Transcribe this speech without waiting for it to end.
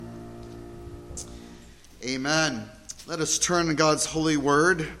Amen. Let us turn in God's holy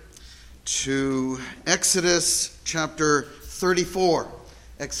word to Exodus chapter 34.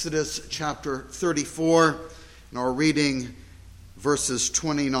 Exodus chapter 34, and our reading verses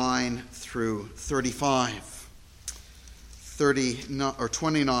 29 through 35.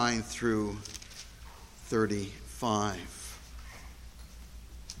 29 through 35.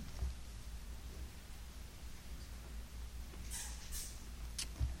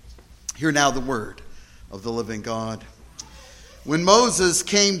 Hear now the word of the living God. When Moses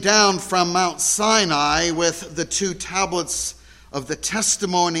came down from Mount Sinai with the 2 tablets of the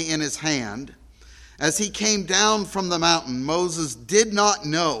testimony in his hand, as he came down from the mountain, Moses did not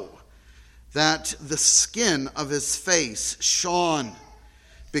know that the skin of his face shone,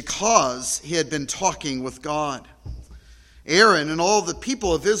 because he had been talking with God. Aaron and all the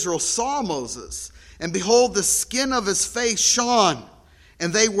people of Israel saw Moses, and behold, the skin of his face shone,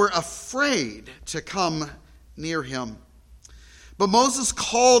 and they were afraid to come near him. But Moses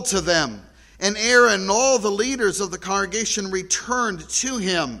called to them, and Aaron and all the leaders of the congregation returned to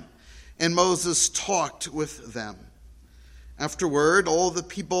him, and Moses talked with them. Afterward, all the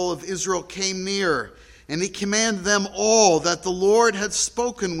people of Israel came near, and he commanded them all that the Lord had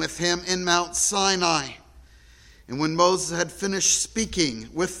spoken with him in Mount Sinai. And when Moses had finished speaking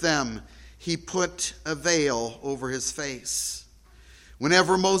with them, he put a veil over his face.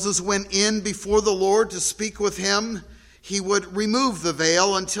 Whenever Moses went in before the Lord to speak with him, he would remove the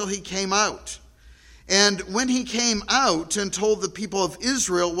veil until he came out. And when he came out and told the people of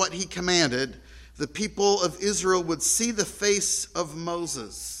Israel what he commanded, the people of Israel would see the face of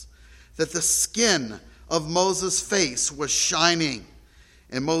Moses, that the skin of Moses' face was shining.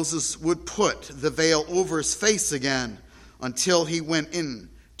 And Moses would put the veil over his face again until he went in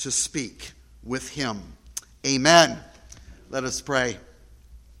to speak with him. Amen. Let us pray.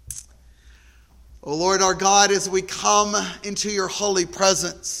 O Lord our God, as we come into your holy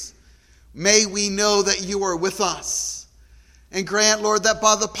presence, may we know that you are with us. And grant, Lord, that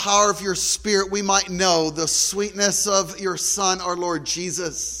by the power of your Spirit we might know the sweetness of your Son, our Lord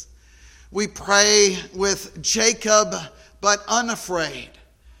Jesus. We pray with Jacob, but unafraid,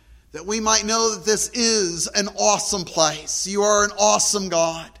 that we might know that this is an awesome place. You are an awesome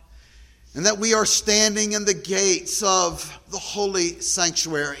God. And that we are standing in the gates of the holy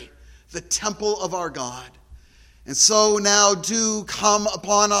sanctuary, the temple of our God. And so now do come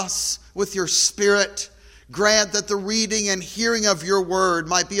upon us with your Spirit. Grant that the reading and hearing of your word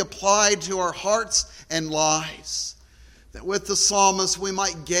might be applied to our hearts and lives. That with the psalmist we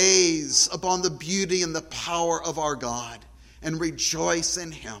might gaze upon the beauty and the power of our God and rejoice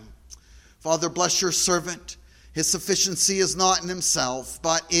in him. Father, bless your servant. His sufficiency is not in himself,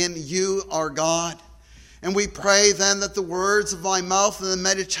 but in you, our God. And we pray then that the words of my mouth and the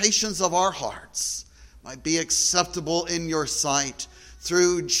meditations of our hearts might be acceptable in your sight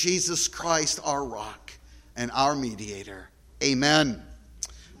through Jesus Christ, our rock and our mediator. Amen.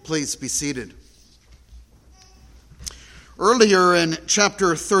 Please be seated. Earlier in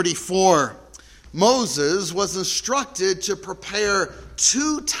chapter 34, Moses was instructed to prepare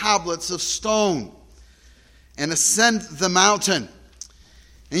 2 tablets of stone and ascend the mountain.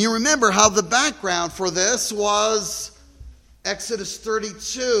 And you remember how the background for this was Exodus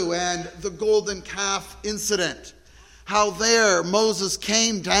 32 and the golden calf incident. How there Moses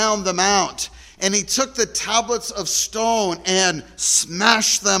came down the mount and he took the tablets of stone and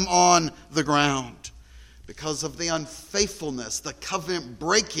smashed them on the ground because of the unfaithfulness, the covenant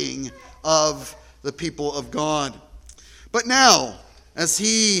breaking of the people of God. But now, as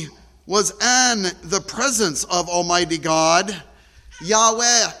he was in the presence of Almighty God,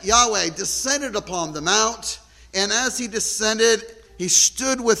 Yahweh descended upon the mount, and as he descended, he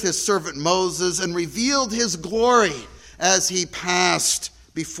stood with his servant Moses and revealed his glory as he passed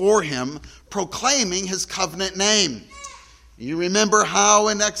before him, proclaiming his covenant name. You remember how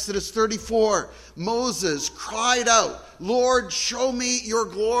in Exodus 34, Moses cried out, "Lord, show me your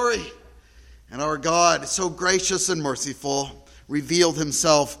glory." And our God, so gracious and merciful, revealed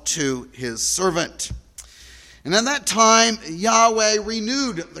himself to his servant. And at that time, Yahweh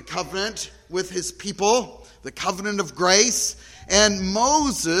renewed the covenant with his people, the covenant of grace, and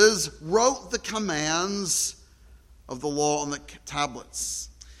Moses wrote the commands of the law on the tablets.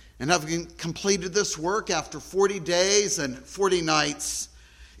 And having completed this work after 40 days and 40 nights,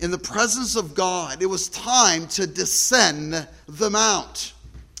 in the presence of God, it was time to descend the mount.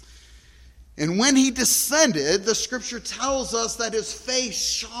 And when he descended, the scripture tells us that his face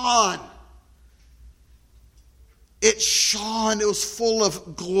shone. It shone. It was full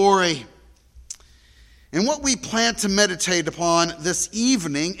of glory. And what we plan to meditate upon this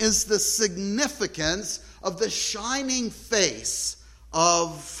evening is the significance of the shining face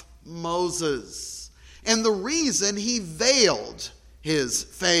of Moses, and the reason he veiled his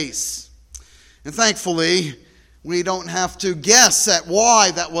face. And thankfully, we don't have to guess at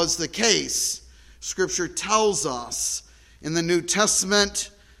why that was the case. Scripture tells us in the New Testament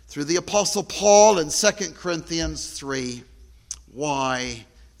through the Apostle Paul in 2 Corinthians 3 why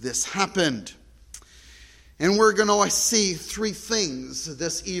this happened. And we're going to see three things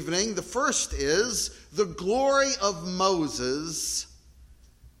this evening. The first is the glory of Moses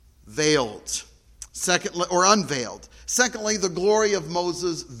veiled. Secondly, or unveiled. Secondly, the glory of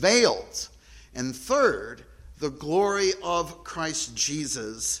Moses veiled. And third, the glory of Christ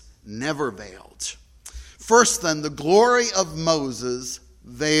Jesus never veiled. First then, the glory of Moses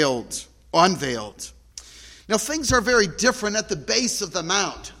unveiled. Now things are very different at the base of the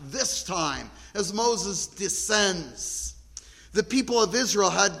mount this time as Moses descends. The people of Israel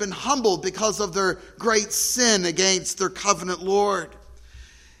had been humbled because of their great sin against their covenant Lord.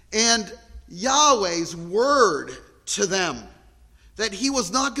 And Yahweh's word to them that he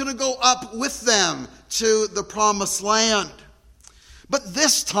was not going to go up with them to the promised land. But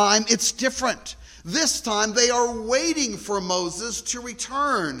this time it's different. This time they are waiting for Moses to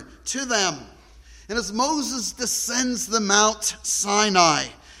return to them. And as Moses descends the Mount Sinai,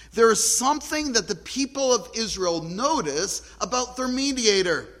 there is something that the people of Israel notice about their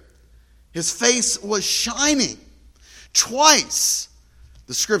mediator. His face was shining. Twice,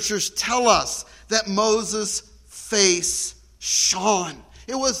 the scriptures tell us that Moses' face shone.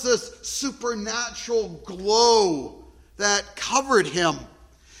 It was this supernatural glow that covered him.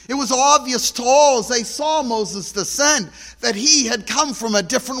 It was obvious to all as they saw Moses descend that he had come from a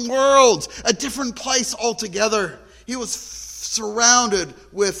different world, a different place altogether. He was surrounded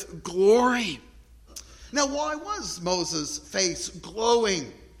with glory. Now, why was Moses' face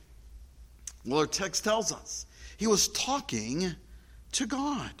glowing? Well, our text tells us he was talking to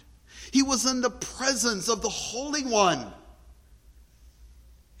God. He was in the presence of the Holy One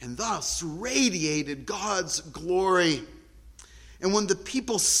and thus radiated God's glory. And when the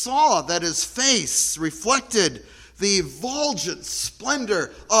people saw that his face reflected the effulgent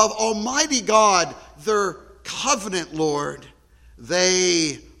splendor of Almighty God, their covenant Lord,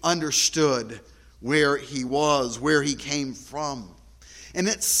 they understood where he was, where he came from. And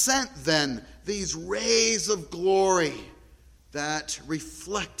it sent then these rays of glory that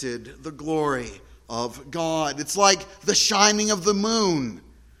reflected the glory of God. It's like the shining of the moon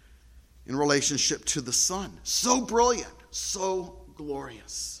in relationship to the sun. So brilliant, so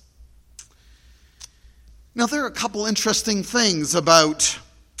glorious. Now, there are a couple interesting things about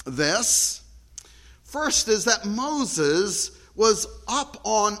this. First is that Moses was up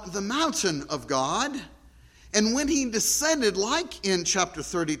on the mountain of God, and when he descended, like in chapter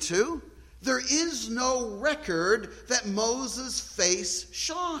 32, there is no record that Moses' face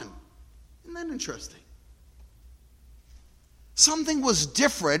shone. Isn't that interesting? Something was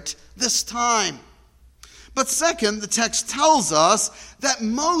different this time. But second, the text tells us that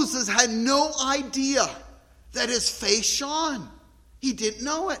Moses had no idea that his face shone. He didn't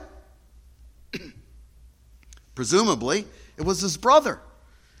know it. Presumably, it was his brother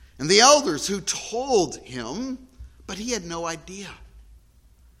and the elders who told him, but he had no idea.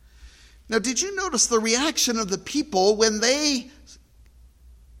 Now, did you notice the reaction of the people when they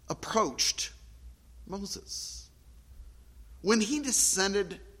approached Moses? When he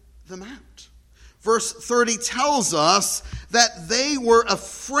descended the mount. Verse 30 tells us that they were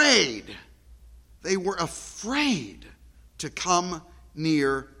afraid. They were afraid to come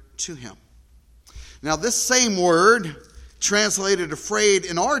near to him. Now, this same word, translated afraid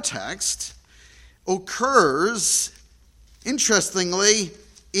in our text, occurs, interestingly,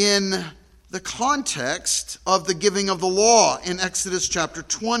 in the context of the giving of the law in Exodus chapter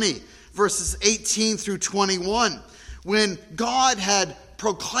 20, verses 18 through 21, when God had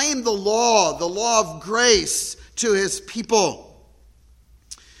proclaimed the law of grace to his people.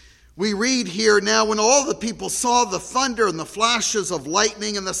 We read here, now when all the people saw the thunder and the flashes of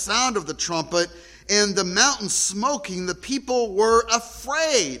lightning and the sound of the trumpet and the mountain smoking, the people were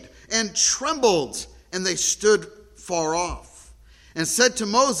afraid and trembled, and they stood far off and said to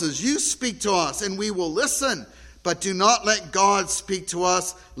Moses, you speak to us and we will listen, but do not let God speak to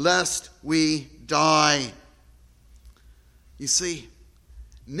us lest we die. You see,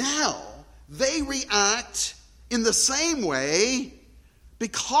 now they react in the same way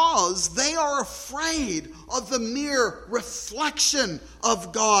because they are afraid of the mere reflection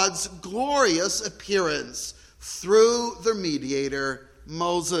of God's glorious appearance through their mediator,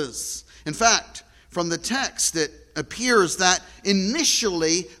 Moses. In fact, from the text, it appears that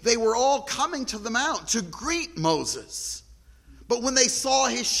initially they were all coming to the mount to greet Moses. But when they saw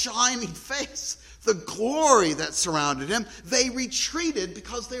his shining face, the glory that surrounded him, they retreated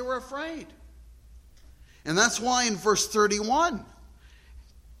because they were afraid. And that's why in verse 31,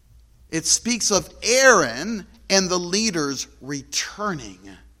 it speaks of Aaron and the leaders returning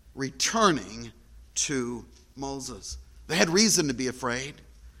to Moses. They had reason to be afraid.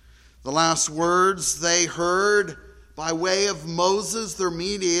 The last words they heard by way of Moses, their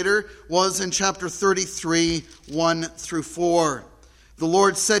mediator, was in chapter 33, 1 through 4. The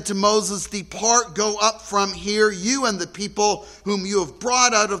Lord said to Moses, "Depart, go up from here, you and the people whom you have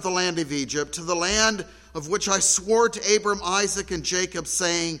brought out of the land of Egypt, to the land of which I swore to Abram, Isaac, and Jacob,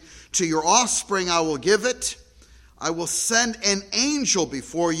 saying, to your offspring I will give it. I will send an angel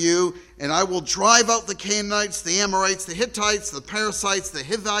before you, and I will drive out the Canaanites, the Amorites, the Hittites, the Perizzites, the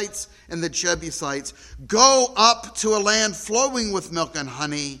Hivites, and the Jebusites. Go up to a land flowing with milk and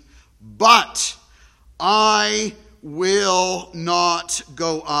honey, but I will not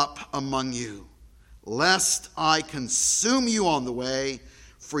go up among you, lest I consume you on the way,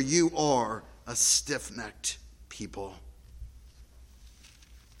 for you are a stiff-necked people."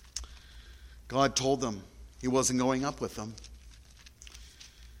 God told them he wasn't going up with them.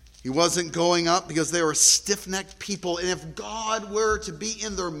 He wasn't going up because they were stiff-necked people. And if God were to be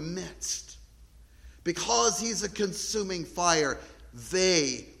in their midst, because he's a consuming fire,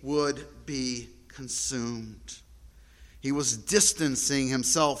 they would be consumed. He was distancing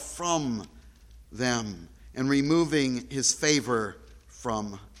himself from them and removing his favor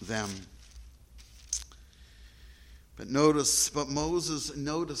from them. But Moses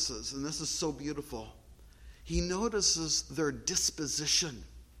notices, and this is so beautiful, he notices their disposition,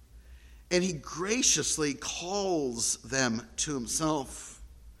 and he graciously calls them to himself.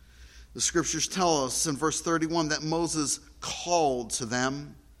 The scriptures tell us in verse 31 that Moses called to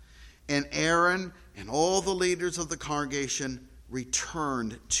them, and Aaron and all the leaders of the congregation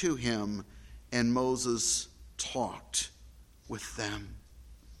returned to him, and Moses talked with them.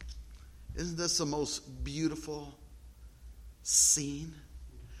 Isn't this the most beautiful scene?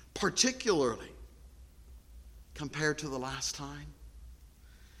 Particularly compared to the last time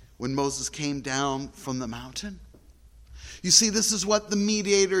when Moses came down from the mountain. You see, this is what the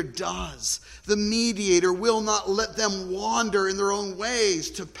mediator does. The mediator will not let them wander in their own ways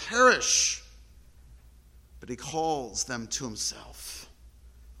to perish, but he calls them to himself.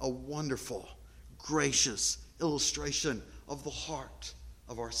 A wonderful, gracious illustration of the heart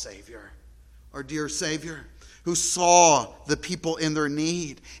of our Savior, our dear Savior, who saw the people in their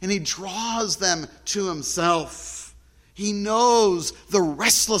need, and he draws them to himself. He knows the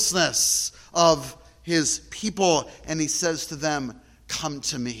restlessness of his people, and he says to them, "Come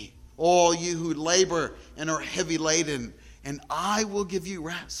to me, all you who labor and are heavy laden, and I will give you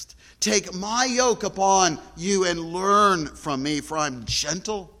rest. Take my yoke upon you and learn from me, for I'm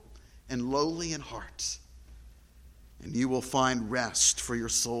gentle and lowly in heart, and you will find rest for your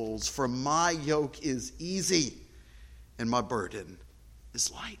souls. For my yoke is easy and my burden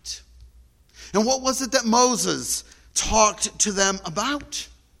is light." And what was it that Moses talked to them about?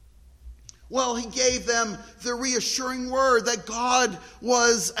 Well, he gave them the reassuring word that God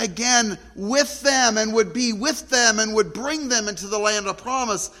was again with them and would be with them and would bring them into the land of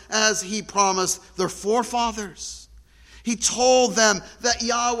promise as he promised their forefathers. He told them that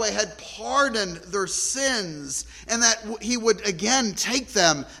Yahweh had pardoned their sins and that he would again take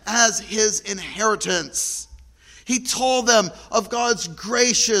them as his inheritance. He told them of God's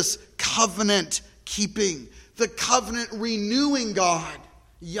gracious covenant keeping, the covenant renewing God,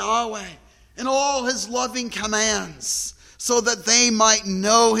 Yahweh, and all his loving commands, so that they might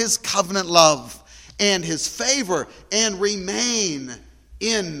know his covenant love and his favor and remain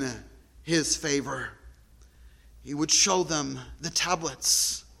in his favor. He would show them the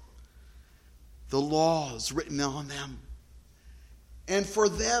tablets, the laws written on them, and for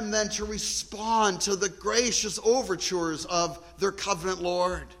them then to respond to the gracious overtures of their covenant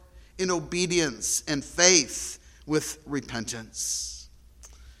Lord in obedience and faith with repentance.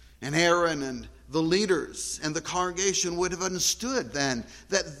 And Aaron and the leaders and the congregation would have understood then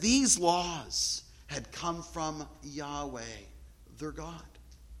that these laws had come from Yahweh, their God.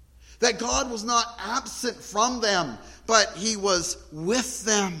 That God was not absent from them, but he was with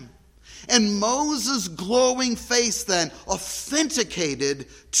them. And Moses' glowing face then authenticated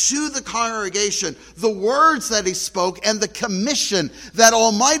to the congregation the words that he spoke and the commission that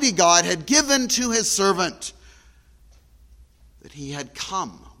Almighty God had given to his servant, that he had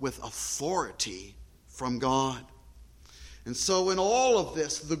come with authority from God. And so in all of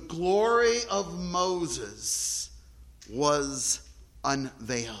this, the glory of Moses was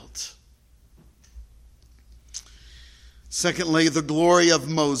unveiled. Secondly, the glory of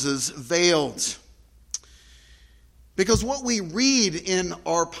Moses veiled. Because what we read in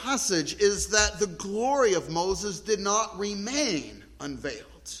our passage is that the glory of Moses did not remain unveiled.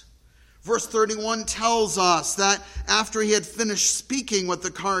 Verse 31 tells us that after he had finished speaking with the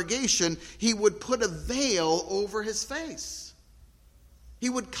congregation, he would put a veil over his face. He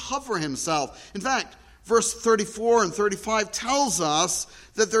would cover himself. In fact, verse 34 and 35 tells us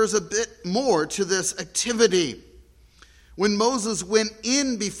that there's a bit more to this activity. When Moses went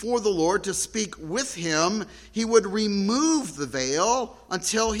in before the Lord to speak with him, he would remove the veil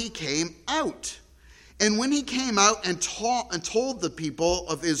until he came out. And when he came out and told the people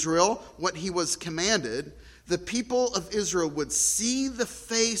of Israel what he was commanded, the people of Israel would see the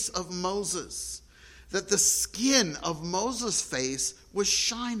face of Moses, that the skin of Moses' face was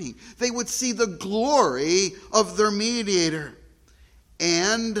shining. They would see the glory of their mediator.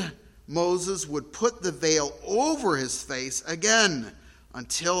 And Moses would put the veil over his face again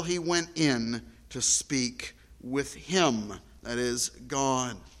until he went in to speak with him, that is,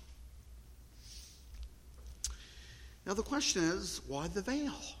 God. Now the question is, why the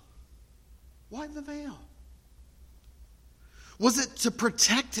veil? Why the veil? Was it to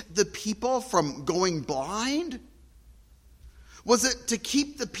protect the people from going blind? Was it to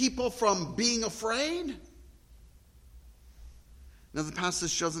keep the people from being afraid? Now the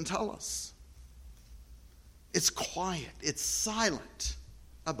passage doesn't tell us. It's quiet, it's silent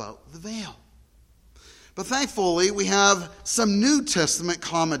about the veil. But thankfully, we have some New Testament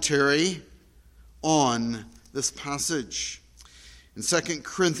commentary on this passage. In 2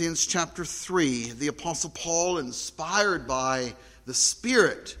 Corinthians chapter 3, the Apostle Paul, inspired by the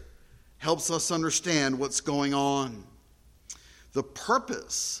Spirit, helps us understand what's going on. The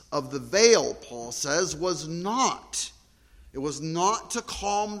purpose of the veil, Paul says, was not to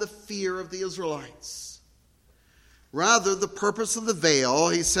calm the fear of the Israelites. Rather, the purpose of the veil,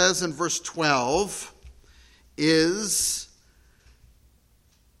 he says in verse 12, is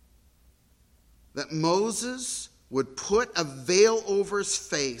that Moses would put a veil over his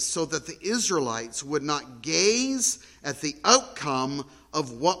face so that the Israelites would not gaze at the outcome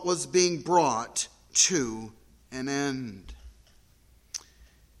of what was being brought to an end.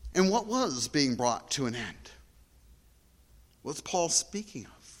 And what was being brought to an end? What's Paul speaking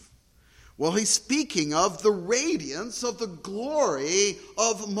of? Well, he's speaking of the radiance of the glory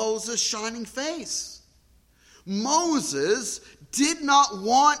of Moses' shining face. Moses did not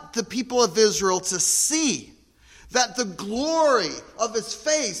want the people of Israel to see that the glory of his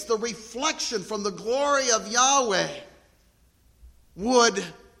face, the reflection from the glory of Yahweh, would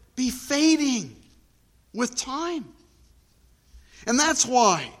be fading with time. And that's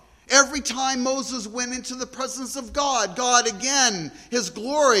why every time Moses went into the presence of God, God again, his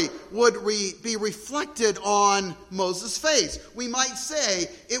glory would be reflected on Moses' face. We might say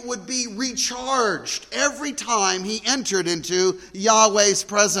it would be recharged every time he entered into Yahweh's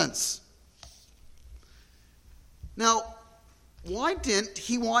presence. Now, why didn't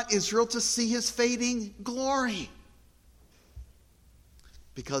he want Israel to see his fading glory?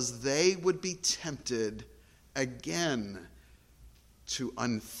 Because they would be tempted again to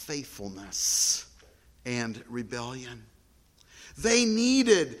unfaithfulness and rebellion. They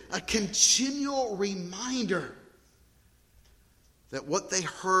needed a continual reminder that what they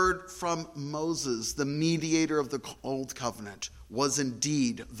heard from Moses, the mediator of the old covenant, was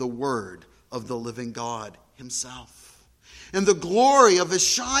indeed the word of the living God himself. And the glory of his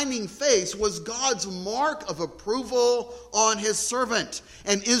shining face was God's mark of approval on his servant.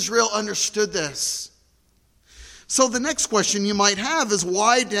 And Israel understood this. So the next question you might have is,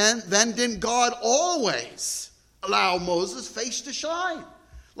 why then didn't God always allow Moses' face to shine?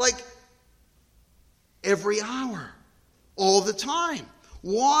 Like every hour, all the time.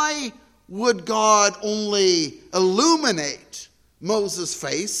 Why would God only illuminate Moses'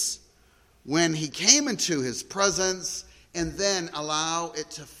 face when he came into his presence and then allow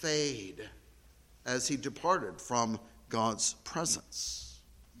it to fade as he departed from God's presence?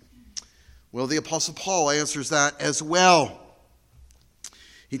 Well, the Apostle Paul answers that as well.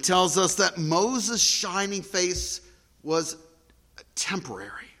 He tells us that Moses' shining face was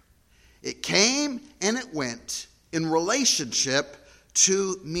temporary. It came and it went in relationship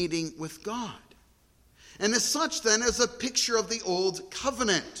to meeting with God. And as such, then, is a picture of the old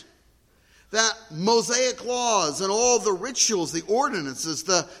covenant. That Mosaic laws and all the rituals, the ordinances,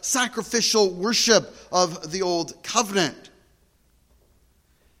 the sacrificial worship of the old covenant.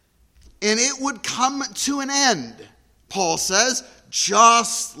 And it would come to an end, Paul says,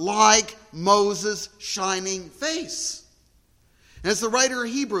 just like Moses' shining face. And as the writer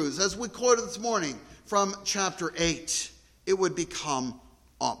of Hebrews, as we quoted this morning from chapter 8, it would become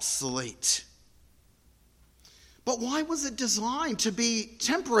obsolete. But why was it designed to be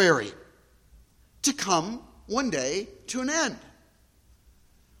temporary, to come one day to an end?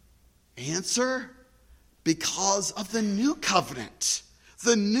 Answer: because of the new covenant.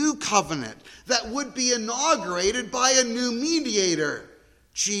 The new covenant that would be inaugurated by a new mediator,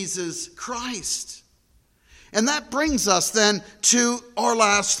 Jesus Christ. And that brings us then to our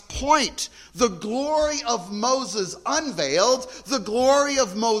last point. The glory of Moses unveiled, the glory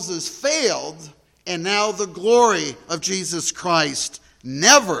of Moses failed, and now the glory of Jesus Christ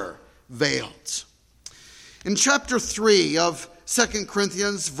never veiled. In chapter 3 of 2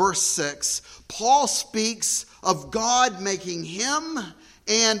 Corinthians verse 6, Paul speaks of God making him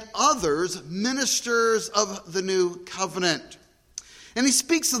and others ministers of the new covenant. And he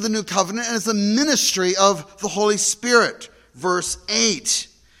speaks of the new covenant as a ministry of the Holy Spirit, verse 8,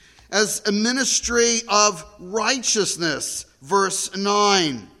 as a ministry of righteousness, verse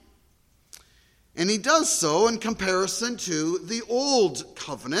 9. And he does so in comparison to the old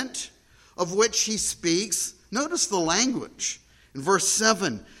covenant, of which he speaks, notice the language, in verse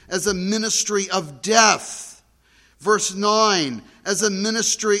 7, as a ministry of death. Verse 9, as a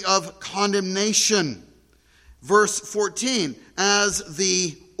ministry of condemnation. Verse 14, as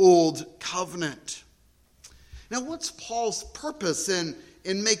the old covenant. Now, what's Paul's purpose in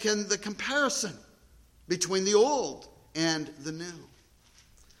making the comparison between the old and the new?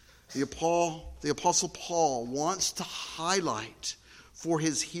 The Apostle Paul wants to highlight for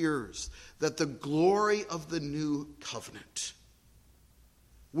his hearers that the glory of the new covenant,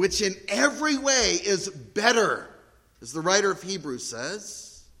 which in every way is better, as the writer of Hebrews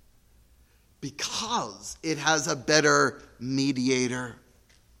says, because it has a better mediator.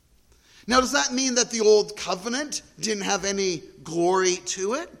 Now, does that mean that the old covenant didn't have any glory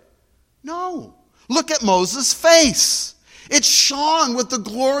to it? No. Look at Moses' face. It shone with the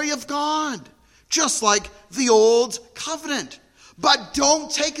glory of God, just like the old covenant. But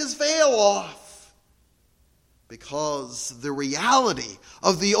don't take his veil off, because the reality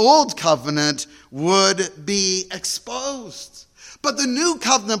of the old covenant would be exposed. But the new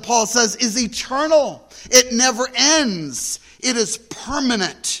covenant, Paul says, is eternal. It never ends. It is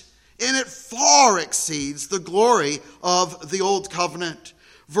permanent. And it far exceeds the glory of the old covenant.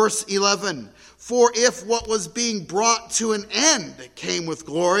 Verse 11, for if what was being brought to an end came with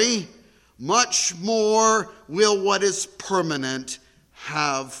glory, much more will what is permanent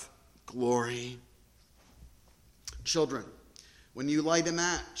have glory. Children, when you light a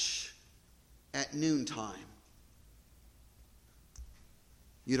match at noontime,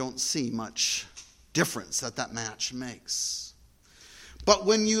 you don't see much difference that match makes. But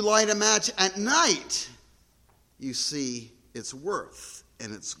when you light a match at night, you see its worth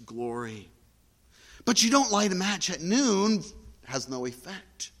and its glory. But you don't light a match at noon, it has no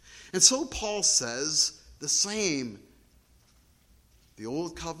effect. And so Paul says the same, the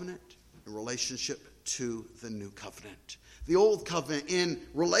old covenant in relationship to the new covenant. The old covenant in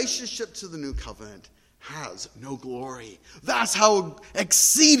relationship to the new covenant has no glory. That's how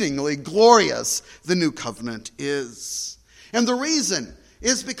exceedingly glorious the new covenant is. And the reason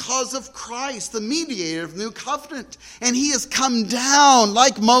is because of Christ, the mediator of the new covenant. And he has come down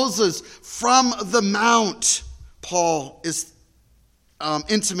like Moses from the mount, Paul is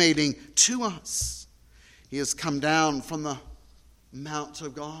intimating to us. He has come down from the mount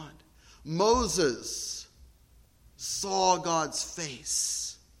of God. Moses saw God's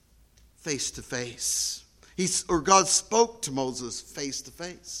face to face. God spoke to Moses face to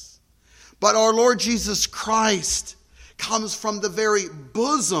face. But our Lord Jesus Christ comes from the very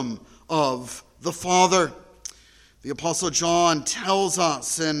bosom of the Father. The Apostle John tells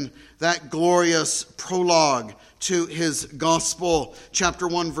us in that glorious prologue to his gospel, chapter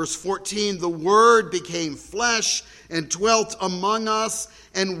 1, verse 14, the Word became flesh and dwelt among us,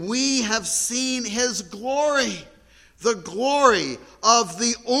 and we have seen his glory, the glory of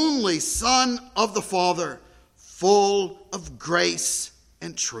the only Son of the Father, full of grace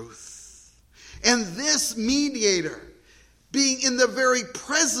and truth. And this mediator, being in the very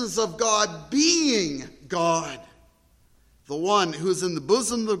presence of God, being God, the one who is in the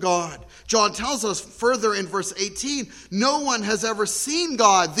bosom of God. John tells us further in verse 18, no one has ever seen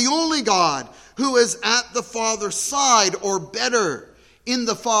God, the only God, who is at the Father's side, or better, in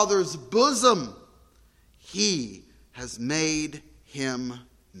the Father's bosom. He has made him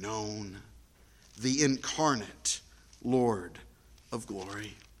known, the incarnate Lord of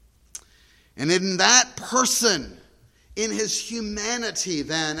glory. And in that person, in his humanity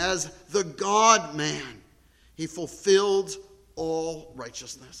then, as the God-man, he fulfilled all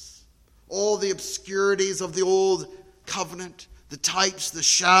righteousness. All the obscurities of the old covenant, the types, the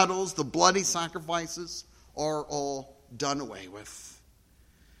shadows, the bloody sacrifices are all done away with,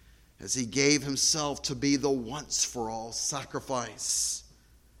 as he gave himself to be the once-for-all sacrifice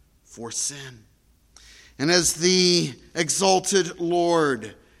for sin. And as the exalted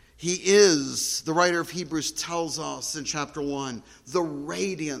Lord, he is, the writer of Hebrews tells us in chapter 1, the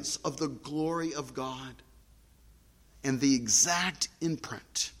radiance of the glory of God and the exact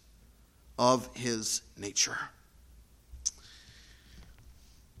imprint of his nature.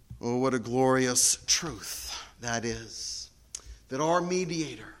 Oh, what a glorious truth that is, that our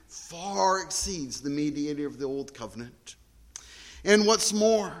mediator far exceeds the mediator of the old covenant. And what's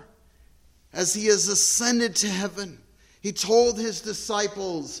more, as he has ascended to heaven, he told his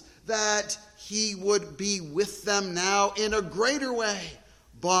disciples that he would be with them now in a greater way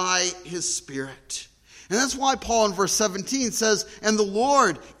by his Spirit. And that's why Paul in verse 17 says, and the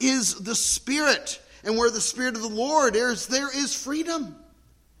Lord is the Spirit. And where the Spirit of the Lord is, there is freedom.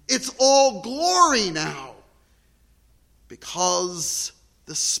 It's all glory now, because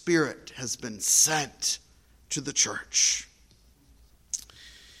the Spirit has been sent to the church.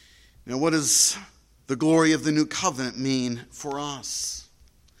 Now, what does the glory of the new covenant mean for us?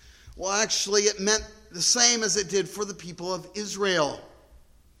 Well, actually, it meant the same as it did for the people of Israel,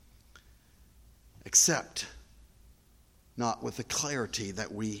 except not with the clarity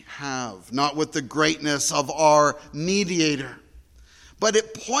that we have, not with the greatness of our mediator. But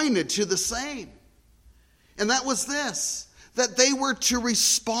it pointed to the same. And that was this, that they were to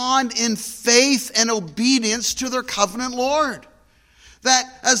respond in faith and obedience to their covenant Lord. That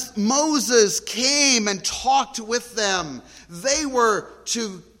as Moses came and talked with them, they were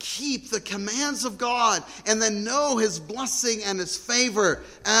to keep the commands of God and then know his blessing and his favor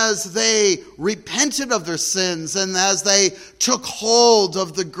as they repented of their sins and as they took hold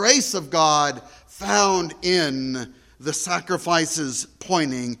of the grace of God found in the sacrifices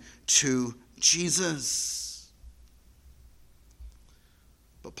pointing to Jesus.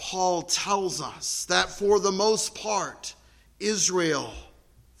 But Paul tells us that for the most part, Israel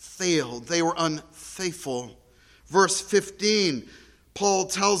failed. They were unfaithful. Verse 15, Paul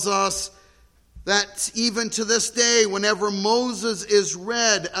tells us that even to this day, whenever Moses is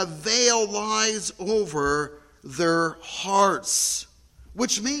read, a veil lies over their hearts,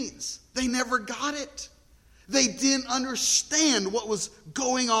 which means they never got it. They didn't understand what was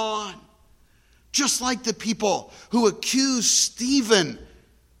going on. Just like the people who accused Stephen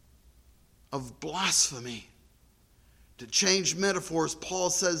of blasphemy. To change metaphors, Paul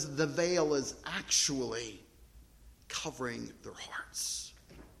says the veil is actually covering their hearts.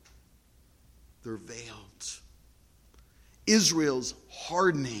 They're veiled. Israel's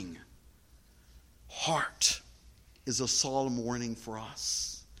hardening heart is a solemn warning for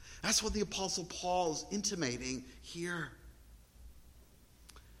us. That's what the Apostle Paul is intimating here.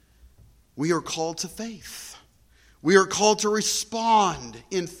 We are called to faith. We are called to respond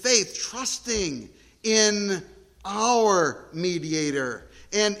in faith, trusting in our mediator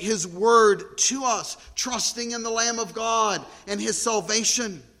and his word to us, trusting in the Lamb of God and his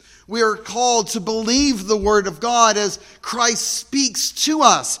salvation. We are called to believe the word of God as Christ speaks to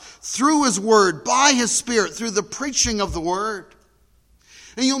us through his word, by his Spirit, through the preaching of the word.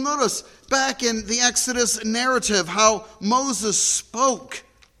 And you'll notice back in the Exodus narrative how Moses spoke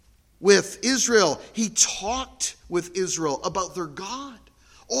with Israel. He talked with Israel about their God.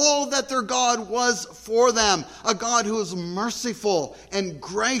 All that their God was for them. A God who is merciful and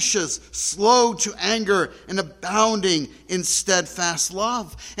gracious, slow to anger, and abounding in steadfast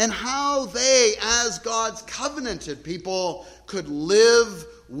love. And how they, as God's covenanted people, could live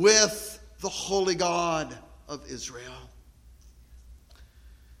with the holy God of Israel.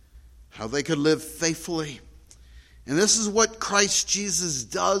 How they could live faithfully. And this is what Christ Jesus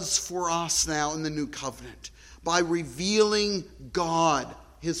does for us now in the new covenant. By revealing God,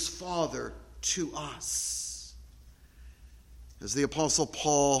 his Father, to us. As the Apostle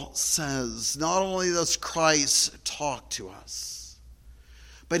Paul says, not only does Christ talk to us,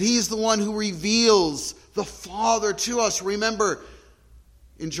 but he's the one who reveals the Father to us. Remember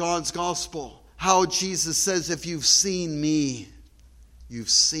in John's Gospel how Jesus says, if you've seen me, you've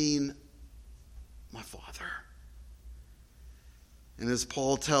seen my Father. And as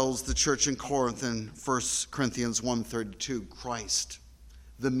Paul tells the church in Corinth in 1 Corinthians 1:32, Christ,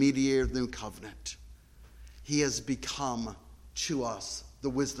 the mediator of the new covenant, he has become to us the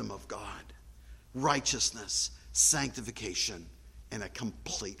wisdom of God, righteousness, sanctification, and a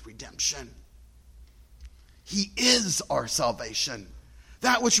complete redemption. He is our salvation.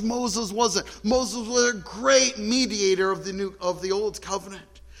 That which Moses wasn't. Moses was a great mediator of the old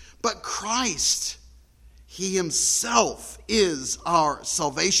covenant. But Christ, he himself is our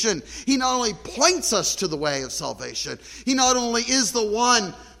salvation. He not only points us to the way of salvation, he not only is the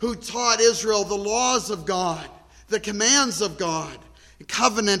one who taught Israel the laws of God, the commands of God,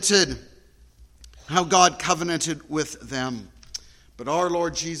 how God covenanted with them. But our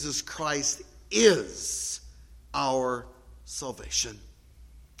Lord Jesus Christ is our salvation.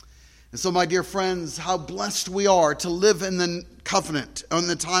 And so, my dear friends, how blessed we are to live in the covenant, in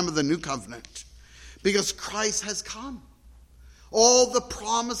the time of the new covenant, because Christ has come. All the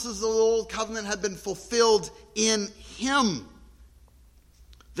promises of the old covenant have been fulfilled in him.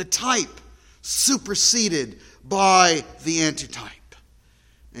 The type superseded by the antitype.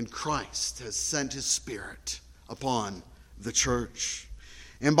 And Christ has sent his Spirit upon the church.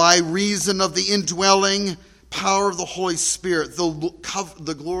 And by reason of the indwelling power of the Holy Spirit,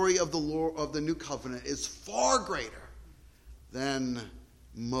 the glory of the new covenant is far greater than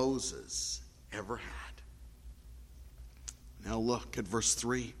Moses ever had. Now look at verse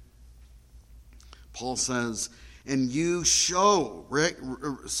 3. Paul says, and you show,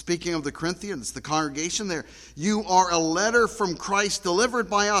 speaking of the Corinthians, the congregation there, you are a letter from Christ delivered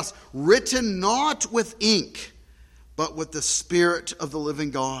by us, written not with ink, but with the Spirit of the living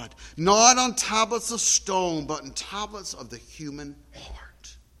God, not on tablets of stone, but in tablets of the human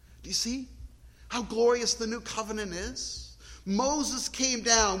heart. Do you see how glorious the new covenant is? Moses came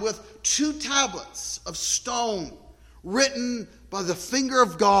down with 2 tablets of stone, written by the finger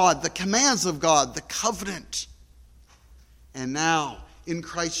of God, the commands of God, the covenant. And now, in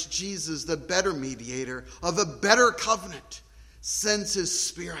Christ Jesus, the better mediator of a better covenant, sends his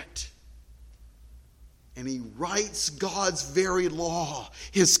Spirit. And he writes God's very law,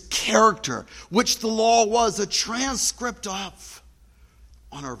 his character, which the law was a transcript of,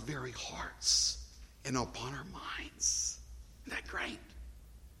 on our very hearts and upon our minds. Isn't that great?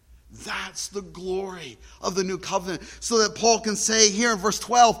 That's the glory of the new covenant. So that Paul can say here in verse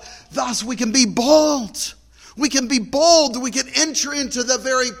 12, thus we can be bold. We can be bold. We can enter into the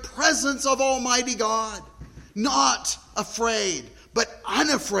very presence of Almighty God. Not afraid, but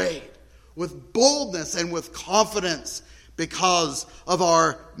unafraid. With boldness and with confidence because of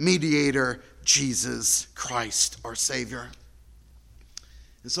our mediator, Jesus Christ, our Savior.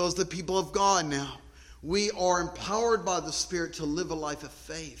 And so as the people of God now, we are empowered by the Spirit to live a life of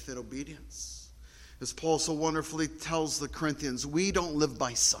faith and obedience. As Paul so wonderfully tells the Corinthians, we don't live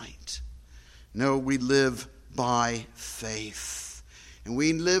by sight. No, we live by faith. And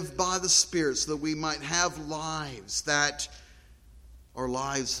we live by the Spirit so that we might have lives that are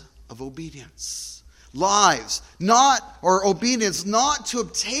lives of obedience. Lives, obedience, not to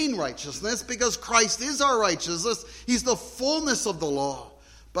obtain righteousness, because Christ is our righteousness. He's the fullness of the law.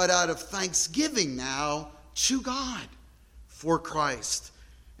 But out of thanksgiving now to God for Christ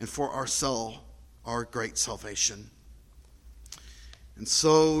and for our soul, our great salvation. And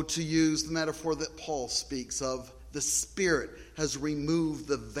so, to use the metaphor that Paul speaks of, the Spirit has removed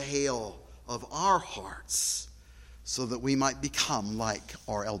the veil of our hearts so that we might become like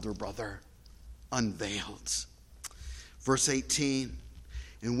our elder brother, unveiled. Verse 18,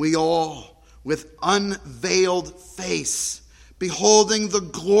 and we all, with unveiled face, beholding the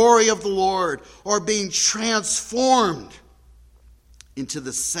glory of the Lord, are being transformed into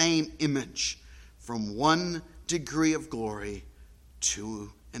the same image from one degree of glory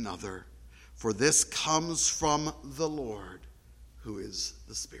to another. For this comes from the Lord, who is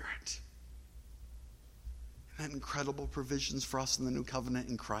the Spirit. Isn't that incredible provisions for us in the new covenant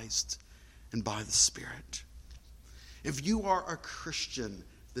in Christ and by the Spirit? If you are a Christian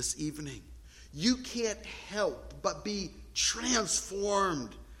this evening, you can't help but be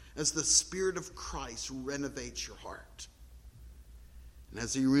transformed as the Spirit of Christ renovates your heart. And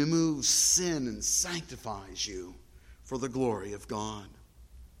as he removes sin and sanctifies you for the glory of God.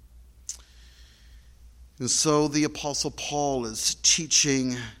 And so the Apostle Paul is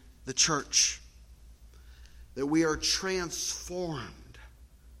teaching the church that we are transformed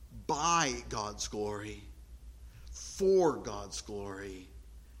by God's glory, for God's glory,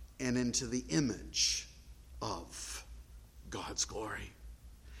 and into the image of God's glory.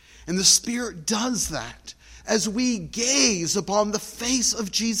 And the Spirit does that as we gaze upon the face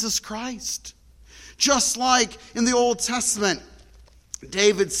of Jesus Christ. Just like in the Old Testament,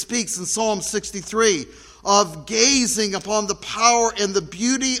 David speaks in Psalm 63 of gazing upon the power and the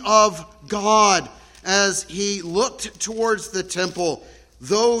beauty of God as he looked towards the temple,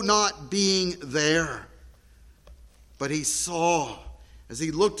 though not being there. But he saw As he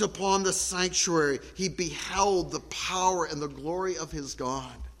looked upon the sanctuary, he beheld the power and the glory of his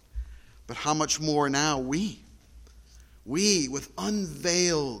God. But how much more now we with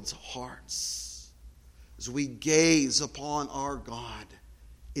unveiled hearts, as we gaze upon our God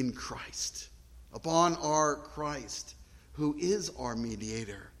in Christ, upon our Christ, who is our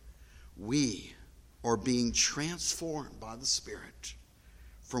mediator, we are being transformed by the Spirit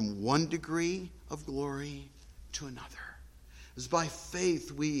from one degree of glory to another. As by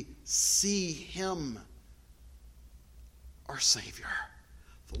faith we see him, our Savior,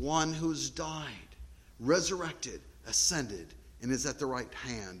 the one who's died, resurrected, ascended, and is at the right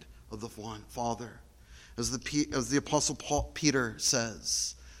hand of the Father. As the Apostle Peter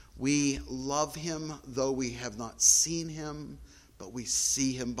says, we love him though we have not seen him, but we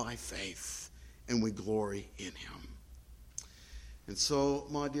see him by faith, and we glory in him. And so,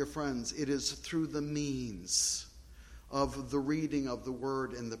 my dear friends, it is through the means of the reading of the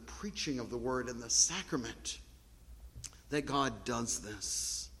Word and the preaching of the Word and the sacrament that God does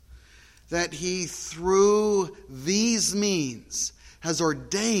this. That he, through these means, has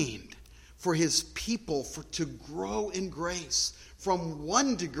ordained for his people to grow in grace from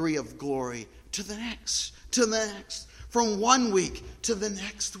one degree of glory to the next, from 1 week to the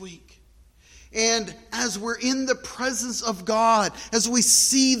next week. And as we're in the presence of God, as we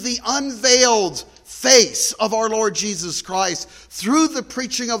see the unveiled face of our Lord Jesus Christ through the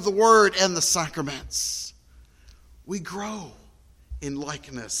preaching of the Word and the sacraments, we grow in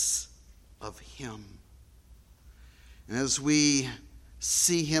likeness of him. And as we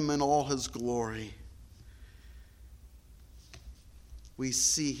see him in all his glory, we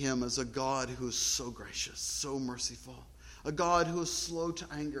see him as a God who is so gracious, so merciful, a God who is slow to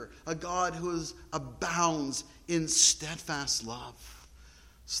anger, a God who abounds in steadfast love,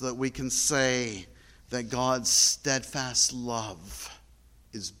 so that we can say that God's steadfast love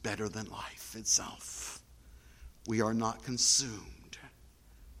is better than life itself. We are not consumed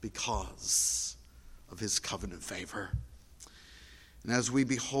because of his covenant favor. And as we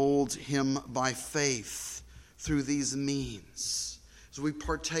behold him by faith through these means, as we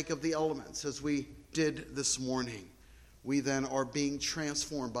partake of the elements, as we did this morning, we then are being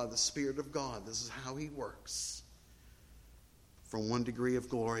transformed by the Spirit of God. This is how he works. From one degree of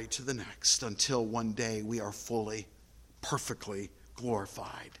glory to the next, until one day we are fully, perfectly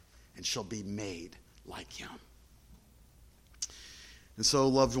glorified and shall be made like him. And so,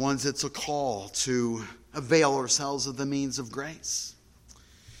 loved ones, it's a call to avail ourselves of the means of grace.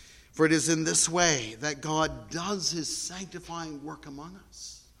 For it is in this way that God does his sanctifying work among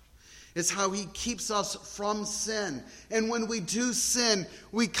us. It's how he keeps us from sin. And when we do sin,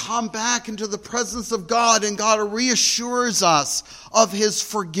 we come back into the presence of God, and God reassures us of his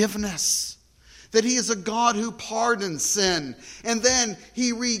forgiveness. That he is a God who pardons sin. And then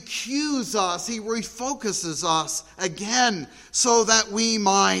he recues us, he refocuses us again so that we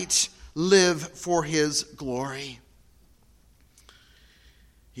might live for his glory.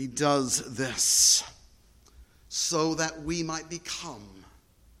 He does this so that we might become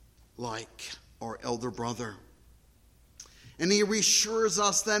like our elder brother. And he reassures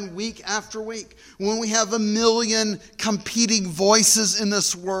us then week after week, when we have a million competing voices in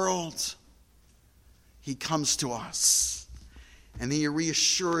this world, he comes to us and he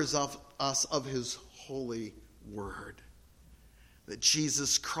reassures us of his holy word. That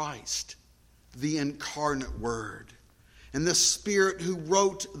Jesus Christ, the incarnate word, and the Spirit who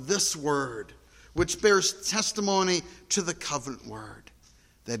wrote this word, which bears testimony to the covenant word,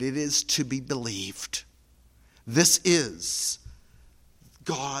 that it is to be believed. This is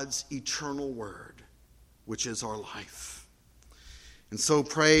God's eternal word, which is our life. And so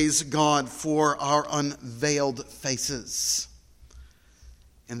praise God for our unveiled faces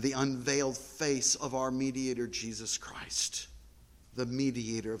and the unveiled face of our mediator, Jesus Christ, the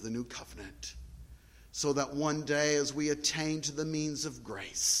mediator of the new covenant, so that one day as we attain to the means of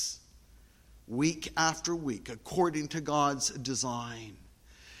grace, week after week, according to God's design,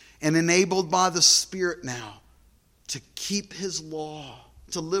 and enabled by the Spirit now to keep his law,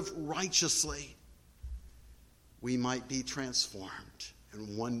 to live righteously, we might be transformed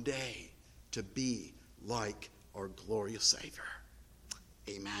and one day to be like our glorious Savior.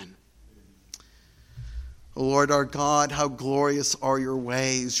 Amen. O Lord our God, how glorious are your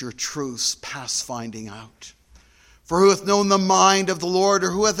ways, your truths past finding out. For who hath known the mind of the Lord, or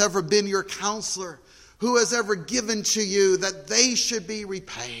who hath ever been your counselor? Who has ever given to you that they should be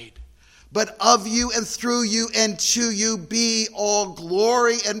repaid? But of you and through you and to you be all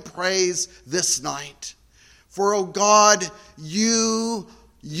glory and praise this night. For, O God, you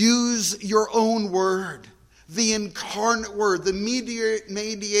use your own word, the incarnate Word, the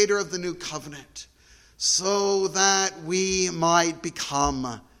mediator of the new covenant, so that we might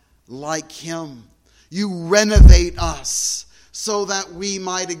become like him. You renovate us so that we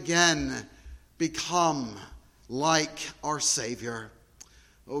might again become like our Savior.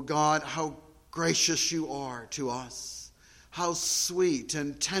 Oh God, how gracious you are to us. How sweet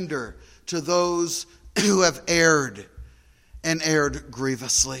and tender to those who have erred and erred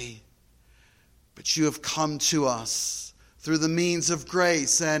grievously. But you have come to us through the means of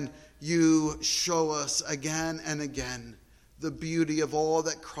grace, and you show us again and again the beauty of all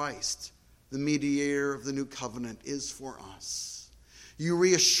that Christ, the mediator of the new covenant, is for us. You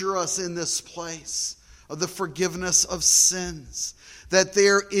reassure us in this place of the forgiveness of sins, that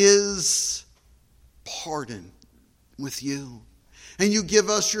there is pardon with you. And you give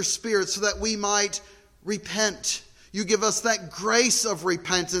us your Spirit so that we might repent. You give us that grace of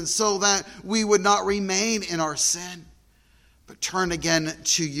repentance so that we would not remain in our sin, but turn again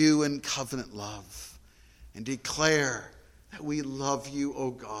to you in covenant love and declare that we love you,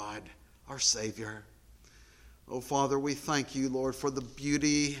 O God, our Savior. Oh, Father, we thank you, Lord, for the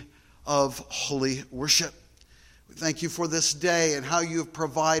beauty of holy worship. We thank you for this day and how you have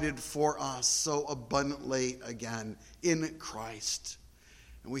provided for us so abundantly again in Christ.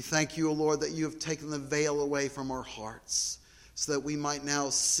 And we thank you, O Lord, that you have taken the veil away from our hearts so that we might now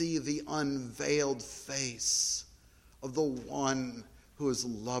see the unveiled face of the one who has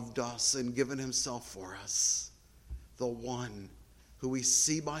loved us and given himself for us. The one who we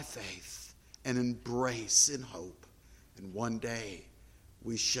see by faith and embrace in hope. And one day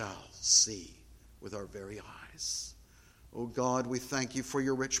we shall see with our very eyes. Oh God, we thank you for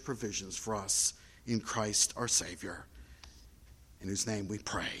your rich provisions for us in Christ our Savior, in whose name we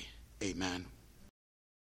pray. Amen.